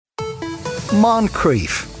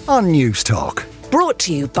Moncrief on News Talk. Brought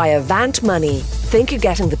to you by Avant Money. Think you're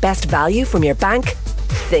getting the best value from your bank?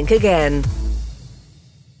 Think again.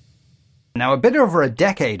 Now, a bit over a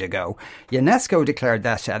decade ago, UNESCO declared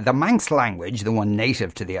that the Manx language, the one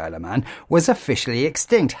native to the Isle of Man, was officially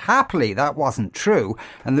extinct. Happily, that wasn't true,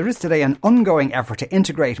 and there is today an ongoing effort to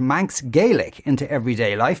integrate Manx Gaelic into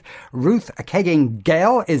everyday life. Ruth Kegging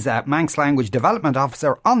Gale is a Manx Language Development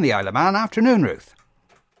Officer on the Isle of Man. Afternoon, Ruth.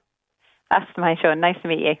 That's my show. Nice to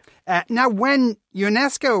meet you. Now, when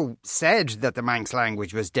UNESCO said that the Manx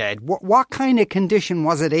language was dead, what kind of condition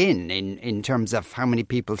was it in terms of how many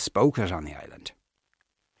people spoke it on the island?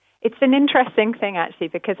 It's an interesting thing, actually,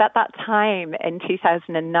 because at that time in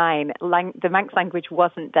 2009, the Manx language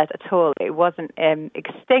wasn't dead at all. It wasn't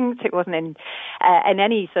extinct. It wasn't in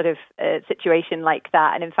any sort of situation like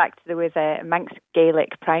that. And in fact, there was a Manx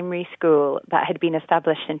Gaelic primary school that had been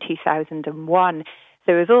established in 2001.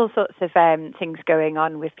 So there was all sorts of things going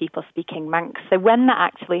on with people speaking Manx. So when that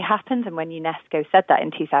actually happened and when UNESCO said that in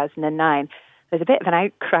 2009, there was a bit of an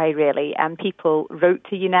outcry, really, and people wrote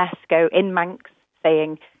to UNESCO in Manx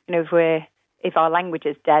saying, you know, if our language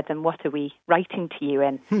is dead, then what are we writing to you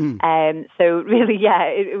in? So really, yeah,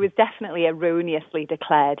 it was definitely erroneously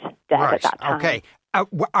declared dead at that time. Okay.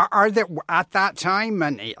 Are there, at that time,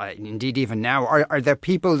 and indeed even now, are there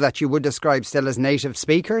people that you would describe still as native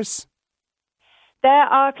speakers? There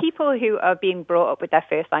are people who are being brought up with their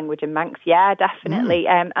first language in Manx, yeah, definitely.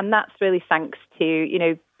 And that's really thanks to, you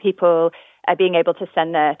know, people being able to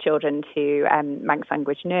send their children to Manx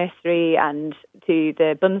language nursery and to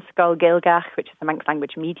the Bunscoil Gaelgach, which is a Manx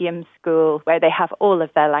language medium school, where they have all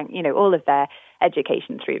of their, all of their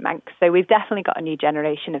education through Manx. So we've definitely got a new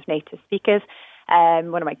generation of native speakers.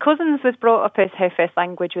 One of my cousins was brought up as her first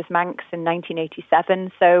language was Manx in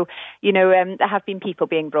 1987. So, you know, there have been people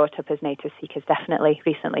being brought up as native speakers definitely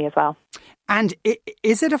recently as well. And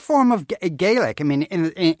is it a form of Gaelic? I mean,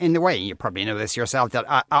 in the way, you probably know this yourself,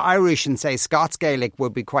 that Irish and, say, Scots Gaelic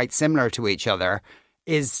would be quite similar to each other.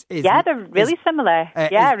 Yeah, they're really similar.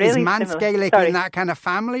 Really is Manx similar. Gaelic in that kind of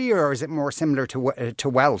family, or is it more similar to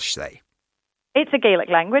Welsh, say? It's a Gaelic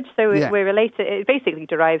language, so we're related. It basically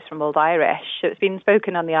derives from Old Irish. So it's been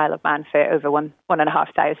spoken on the Isle of Man for over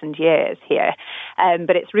 1,500 years here.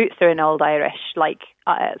 But its roots are in Old Irish, like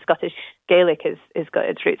Scottish Gaelic has got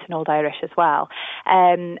its roots in Old Irish as well.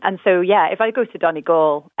 And so, yeah, if I go to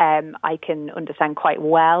Donegal, I can understand quite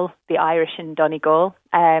well the Irish in Donegal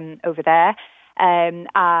over there. And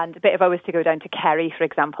if I was to go down to Kerry, for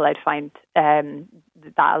example, I'd find that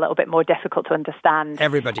a little bit more difficult to understand.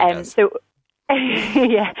 Everybody does.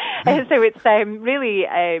 Yeah, so it's really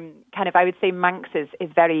kind of, I would say Manx is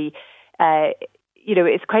very,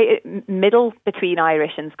 it's quite middle between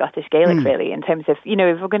Irish and Scottish Gaelic, really, in terms of, you know,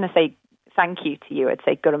 if we're going to say thank you to you, I'd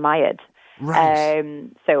say Gurmayad. Right.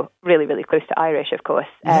 So really, really close to Irish, of course.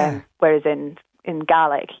 Whereas in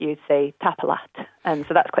Gaelic, you'd say tapalat, and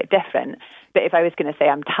so that's quite different. But if I was going to say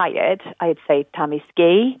I'm tired, I'd say Tammy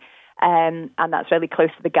Ski. And that's really close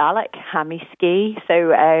to the Gaelic, Hammy Ski.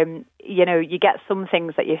 So, you get some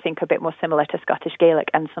things that you think are a bit more similar to Scottish Gaelic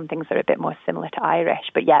and some things that are a bit more similar to Irish.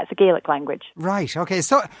 But yeah, it's a Gaelic language. Right, okay.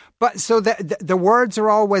 So the words are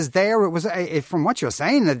always there. It was, from what you're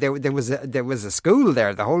saying, that there was a school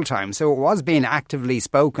there the whole time. So it was being actively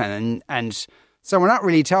spoken. And so we're not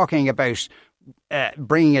really talking about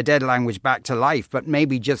bringing a dead language back to life, but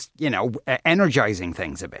maybe just, energising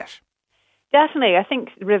things a bit. Definitely. I think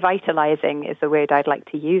revitalising is the word I'd like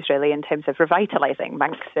to use, really, in terms of revitalising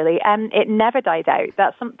Manx, really. It never died out.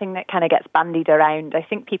 That's something that kind of gets bandied around. I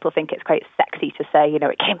think people think it's quite sexy to say,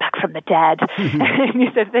 it came back from the dead. And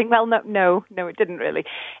you sort of think, well, no, it didn't really.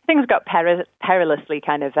 Things got perilously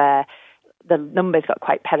kind of... the numbers got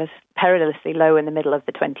quite perilously low in the middle of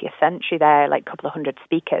the 20th century there, like a couple of hundred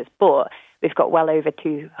speakers. But we've got well over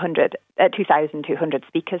 2,200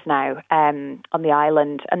 speakers now on the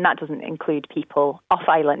island, and that doesn't include people off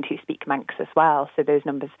island who speak Manx as well. So those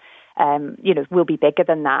numbers, will be bigger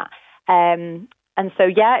than that. And so,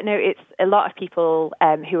 it's a lot of people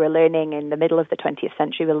who are learning in the middle of the 20th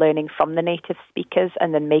century were learning from the native speakers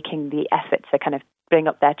and then making the effort to kind of bring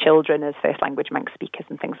up their children as first language Manx speakers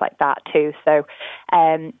and things like that too. So,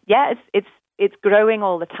 it's growing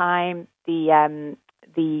all the time. The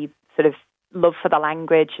sort of love for the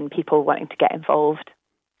language and people wanting to get involved.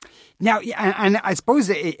 Now, and I suppose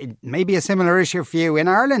it may be a similar issue for you. In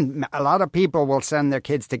Ireland, a lot of people will send their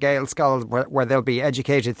kids to Gaelscoil where they'll be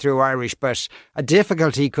educated through Irish, but a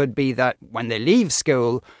difficulty could be that when they leave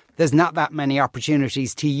school, there's not that many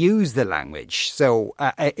opportunities to use the language. So,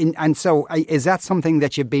 is that something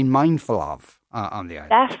that you've been mindful of on the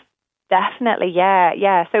island? Definitely,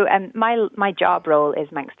 yeah. So my job role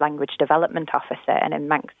is Manx Language Development Officer, and in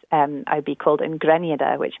Manx I'd be called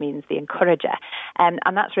Ngrenida, which means the encourager, and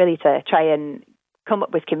that's really to try and come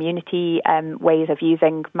up with community ways of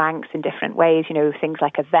using Manx in different ways. Things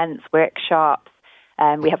like events, workshops.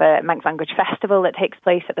 We have a Manx Language Festival that takes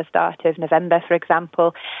place at the start of November, for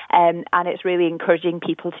example, and it's really encouraging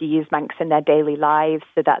people to use Manx in their daily lives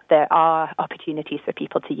so that there are opportunities for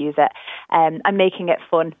people to use it, and making it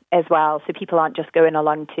fun as well, so people aren't just going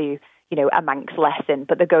along to, a Manx lesson,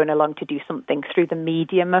 but they're going along to do something through the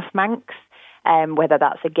medium of Manx, whether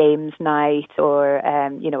that's a games night or,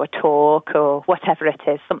 a talk or whatever it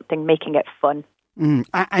is, something making it fun.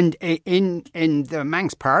 And in the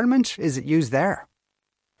Manx Parliament, is it used there?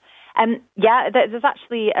 There's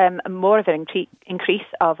actually more of an increase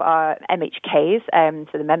of our MHKs,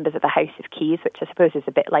 so the members of the House of Keys, which I suppose is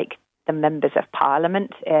a bit like the members of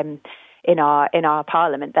Parliament in our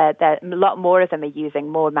Parliament. There a lot more of them are using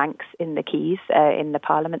more Manx in the Keys in the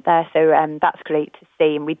Parliament there, so that's great to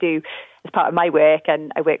see. And we do, as part of my work,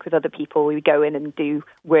 and I work with other people, we go in and do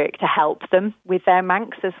work to help them with their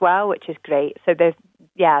Manx as well, which is great. So there's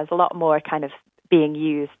a lot more kind of being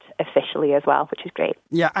used officially as well, which is great.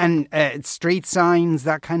 Yeah, and street signs,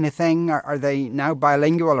 that kind of thing, are they now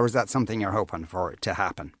bilingual, or is that something you're hoping for it to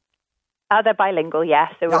happen? They're bilingual, yeah.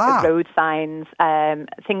 So road signs,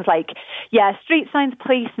 things like, street signs,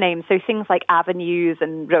 place names, so things like avenues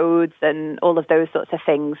and roads and all of those sorts of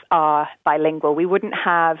things are bilingual. We wouldn't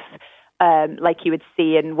have, like you would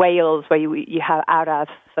see in Wales, where you have araf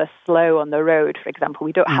for slow on the road, for example.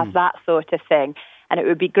 We don't have that sort of thing. And it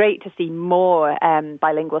would be great to see more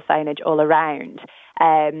bilingual signage all around,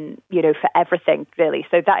 for everything, really.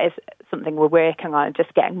 So that is something we're working on,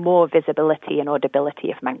 just getting more visibility and audibility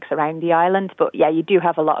of Manx around the island. But you do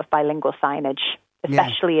have a lot of bilingual signage,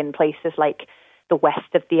 especially in places like the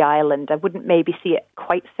west of the island. I wouldn't maybe see it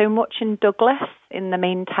quite so much in Douglas, in the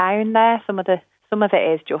main town there. Some of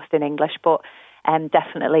it is just in English, but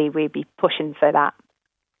definitely we'd be pushing for that.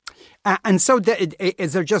 And so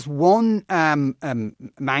is there just one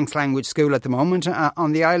Manx language school at the moment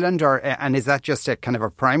on the island, and is that just a kind of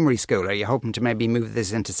a primary school? Are you hoping to maybe move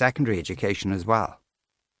this into secondary education as well?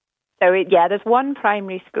 So, there's one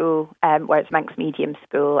primary school where it's Manx medium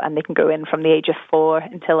school, and they can go in from the age of 4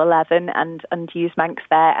 until 11 and use Manx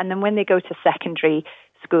there. And then when they go to secondary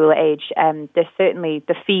school age, there's certainly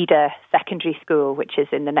the feeder secondary school, which is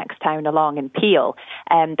in the next town along in Peel.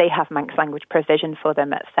 They have Manx language provision for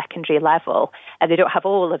them at secondary level. They don't have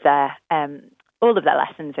all of their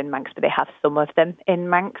lessons in Manx, but they have some of them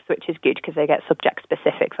in Manx, which is good because they get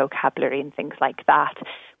subject-specific vocabulary and things like that.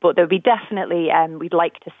 But there'll be definitely, we'd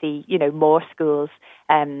like to see, more schools,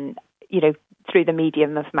 through the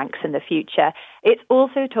medium of Manx in the future. It's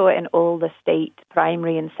also taught in all the state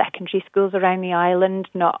primary and secondary schools around the island,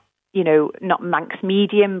 not Manx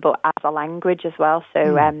medium, but as a language as well.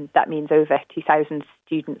 So that means over 2,000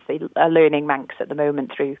 students are learning Manx at the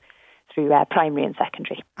moment through primary and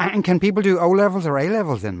secondary. And can people do O-levels or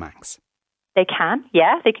A-levels in Manx? They can,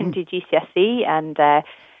 they can do GCSE and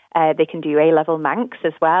they can do A-level Manx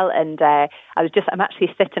as well. And I'm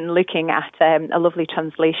actually sitting looking at a lovely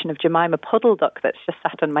translation of Jemima Puddle Duck that's just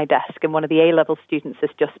sat on my desk, and one of the A-level students has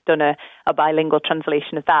just done a bilingual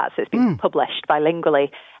translation of that, so it's been published bilingually.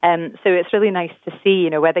 So it's really nice to see,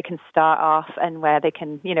 where they can start off and where they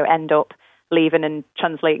can, end up leaving and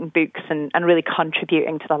translating books and really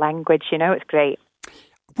contributing to the language. It's great.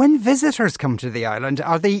 When visitors come to the island,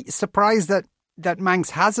 are they surprised that Manx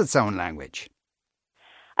has its own language?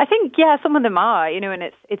 I think, some of them are, and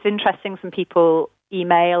it's interesting. Some people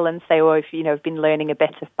email and say, I've been learning a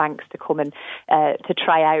bit of Manx to come and to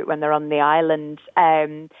try out when they're on the island.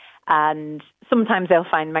 And sometimes they'll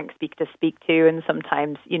find Manx to speak to, and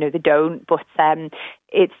sometimes, they don't. But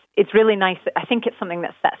it's really nice. I think it's something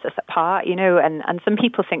that sets us apart, and some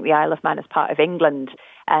people think the Isle of Man is part of England.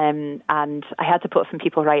 And I had to put some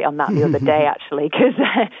people right on that the other day, actually, because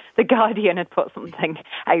The Guardian had put something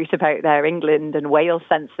out about their England and Wales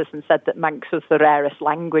census and said that Manx was the rarest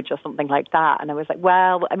language or something like that. And I was like,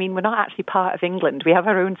 well, I mean, we're not actually part of England. We have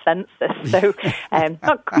our own census. So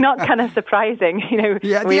not kind of surprising,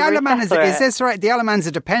 Yeah, the Isle of Man, is this right? The Isle of Man's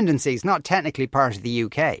a dependency. It's not technically part of the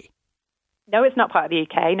UK. No, it's not part of the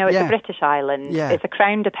UK. No, it's a British island. Yeah. It's a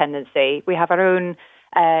Crown dependency. We have our own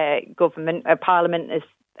government. Parliament is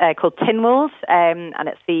called Tynwald, and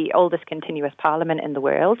it's the oldest continuous parliament in the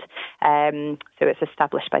world. So it's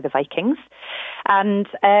established by the Vikings. And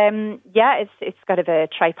it's got a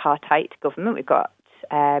tripartite government. We've got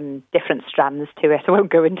different strands to it. I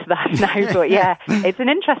won't go into that now, but it's an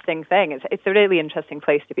interesting thing. It's a really interesting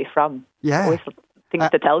place to be from. Yeah. things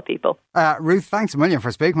to tell people. Ruth, thanks a million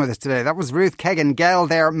for speaking with us today. That was Ruth Kegan-Gell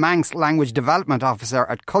there, Manx Language Development Officer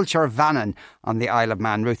at Culture Vannin on the Isle of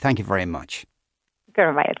Man. Ruth, thank you very much.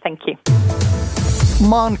 Thank you.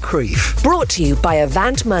 Moncrief. Brought to you by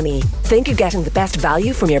Avant Money. Think you're getting the best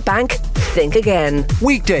value from your bank? Think again.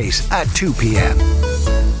 Weekdays at 2 p.m.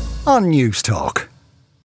 on News Talk.